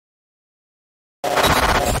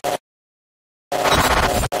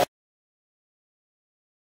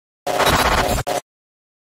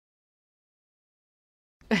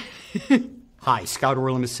Hi, Scott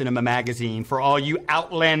Orlam of Cinema Magazine. For all you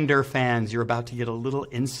Outlander fans, you're about to get a little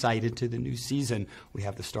insight into the new season. We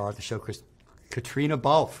have the star of the show, Caitriona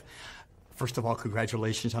Balfe. First of all,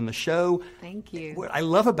 congratulations on the show. Thank you. What I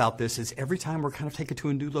love about this is every time we're kind of taken to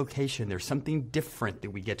a new location, there's something different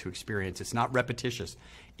that we get to experience. It's not repetitious.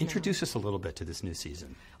 Introduce us a little bit to this new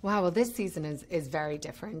season. Wow, well, this season is very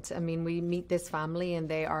different. I mean, we meet this family, and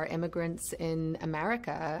they are immigrants in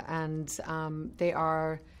America, and they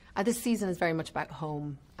are... this season is very much about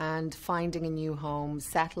home and finding a new home,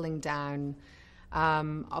 settling down.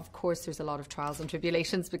 Of course, there's a lot of trials and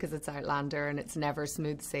tribulations because it's Outlander and it's never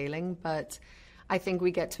smooth sailing. But I think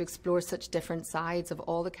we get to explore such different sides of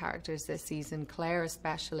all the characters this season. Claire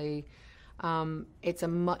especially, it's a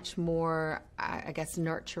much more, I guess,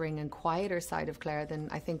 nurturing and quieter side of Claire than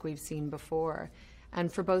I think we've seen before.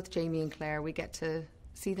 And for both Jamie and Claire, we get to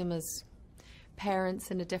see them as parents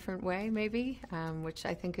in a different way, maybe, which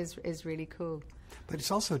I think is really cool. But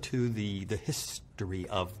it's also, too, the history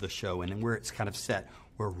of the show and where it's kind of set.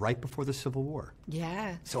 We're right before the Civil War.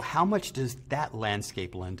 Yeah. So how much does that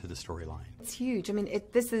landscape lend to the storyline? It's huge. I mean,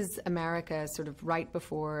 this is America sort of right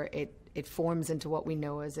before it forms into what we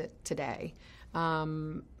know as it today.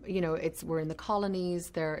 You know, we're in the colonies.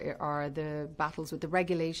 There are the battles with the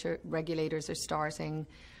regulators are starting.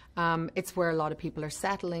 It's where a lot of people are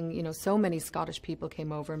settling. You know, so many Scottish people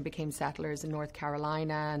came over and became settlers in North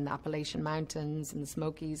Carolina and the Appalachian Mountains and the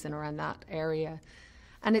Smokies and around that area.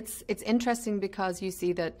 And it's interesting because you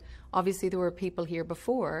see that obviously there were people here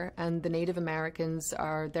before, and the Native Americans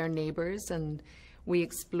are their neighbours, and we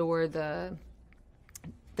explore the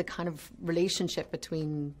kind of relationship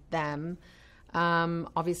between them.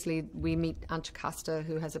 Obviously, we meet Anticosta,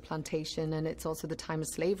 who has a plantation, and it's also the time of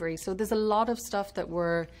slavery. So there's a lot of stuff that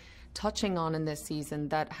we're touching on in this season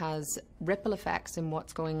that has ripple effects in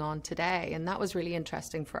what's going on today. And that was really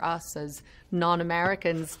interesting for us as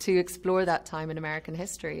non-Americans to explore that time in American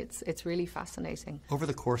history. It's really fascinating. Over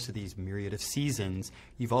the course of these myriad of seasons,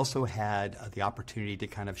 you've also had the opportunity to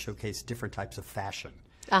kind of showcase different types of fashion.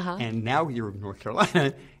 And now you're in North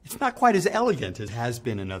Carolina. It's not quite as elegant as it has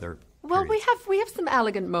been in other Well, we have some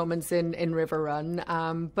elegant moments in River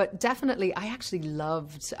Run, but definitely I actually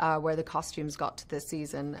loved where the costumes got to this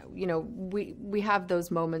season. You know, we have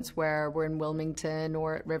those moments where we're in Wilmington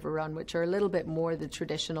or at River Run, which are a little bit more the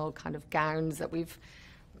traditional kind of gowns that we've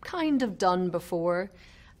kind of done before.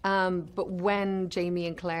 But when Jamie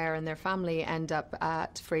and Claire and their family end up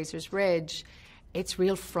at Fraser's Ridge, it's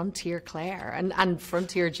real frontier Claire and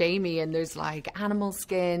frontier Jamie, and there's like animal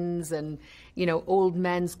skins and, you know, old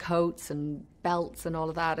men's coats and belts and all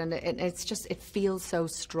of that, and it's just, it feels so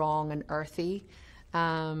strong and earthy,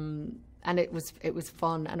 and it was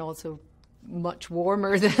fun and also much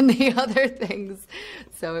warmer than the other things,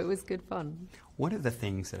 so it was good fun. One of the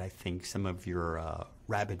things that I think some of your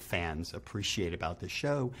rabid fans appreciate about this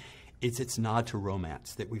show is its nod to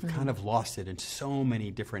romance, that we've kind of lost it in so many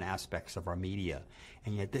different aspects of our media.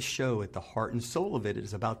 And yet this show, at the heart and soul of it,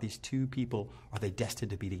 is about these two people, are they destined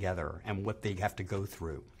to be together, and what they have to go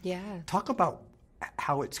through. Yeah. Talk about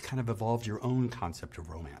how it's kind of evolved your own concept of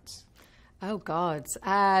romance. Oh, God.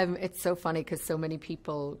 It's so funny because so many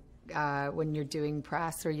people, when you're doing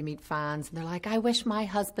press or you meet fans, and they're like, I wish my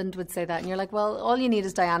husband would say that. And you're like, well, all you need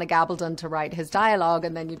is Diana Gabaldon to write his dialogue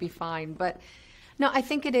and then you'd be fine. But no, I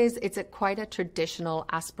think it's quite a traditional,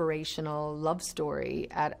 aspirational love story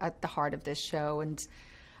at the heart of this show. And,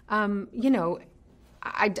 you know,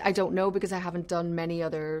 I don't know because I haven't done many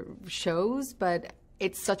other shows, but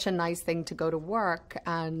it's such a nice thing to go to work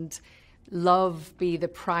and love be the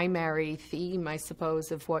primary theme, I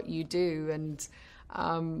suppose, of what you do. And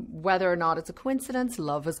whether or not it's a coincidence,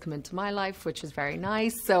 love has come into my life, which is very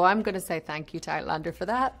nice. So I'm going to say thank you to Outlander for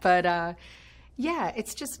that. But yeah,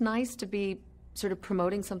 it's just nice to be sort of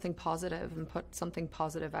promoting something positive and put something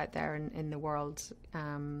positive out there in the world,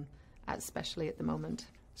 especially at the moment.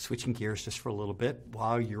 Switching gears just for a little bit,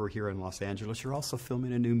 while you're here in Los Angeles, you're also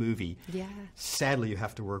filming a new movie. Yeah. Sadly, you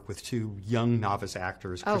have to work with two young novice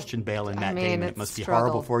actors, Christian Bale and Matt Damon. It must be struggle.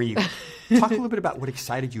 horrible for you. Talk a little bit about what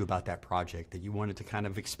excited you about that project, that you wanted to kind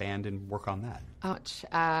of expand and work on that.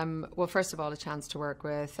 Well, first of all, a chance to work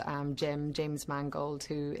with James Mangold,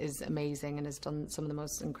 who is amazing and has done some of the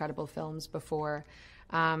most incredible films before.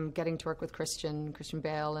 Getting to work with Christian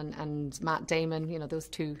Bale and Matt Damon, you know, those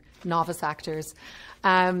two novice actors.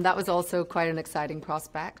 That was also quite an exciting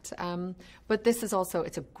prospect. But this is also,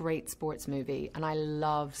 it's a great sports movie, and I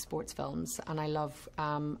love sports films, and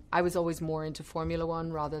I was always more into Formula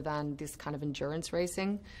One rather than this kind of endurance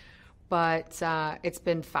racing. But it's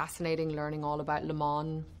been fascinating learning all about Le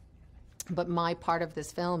Mans But my part of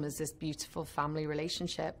this film is this beautiful family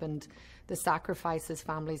relationship and the sacrifices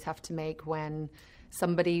families have to make when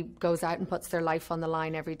somebody goes out and puts their life on the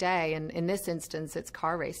line every day. And in this instance, it's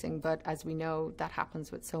car racing. But as we know, that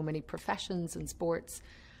happens with so many professions and sports.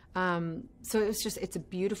 So it's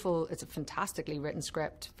a fantastically written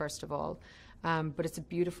script, first of all. But it's a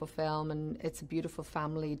beautiful film and it's a beautiful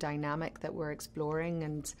family dynamic that we're exploring.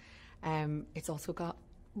 And it's also got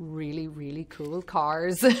really, really cool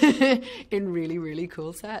cars in really, really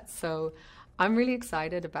cool sets. So I'm really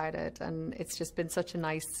excited about it. And it's just been such a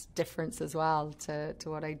nice difference as well to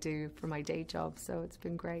what I do for my day job. So it's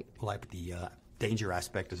been great. Well, I put the danger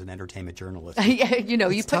aspect as an entertainment journalist. Yeah,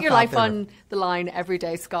 you put your life on the line every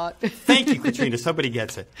day, Scott. Thank you, Caitriona. Somebody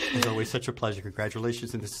gets it. It's always such a pleasure.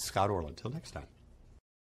 Congratulations. And this is Scott Orland. Until next time.